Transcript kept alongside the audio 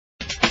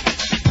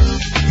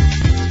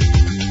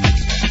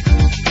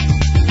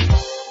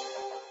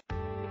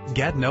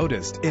Get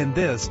noticed in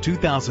this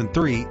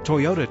 2003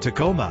 Toyota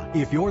Tacoma.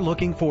 If you're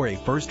looking for a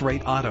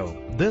first-rate auto,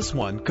 this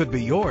one could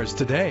be yours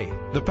today.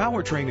 The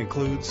powertrain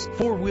includes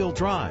four-wheel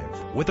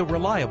drive with a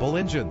reliable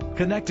engine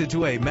connected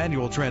to a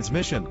manual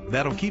transmission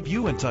that'll keep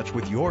you in touch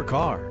with your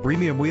car.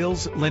 Premium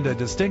wheels lend a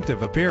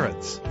distinctive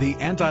appearance. The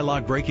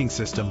anti-lock braking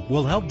system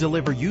will help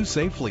deliver you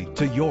safely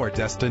to your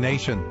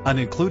destination. An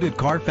included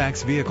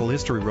Carfax Vehicle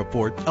History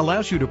Report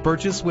allows you to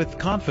purchase with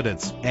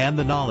confidence and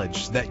the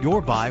knowledge that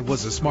your buy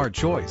was a smart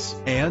choice.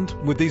 And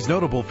with these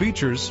notable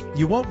features,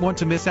 you won't want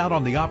to miss out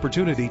on the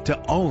opportunity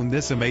to own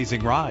this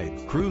amazing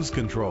ride. Cruise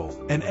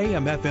control, an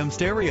AM/FM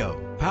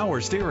stereo, power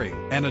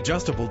steering, and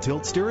adjustable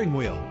tilt steering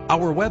wheel.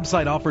 Our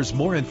website offers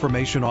more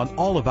information on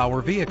all of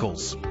our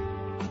vehicles.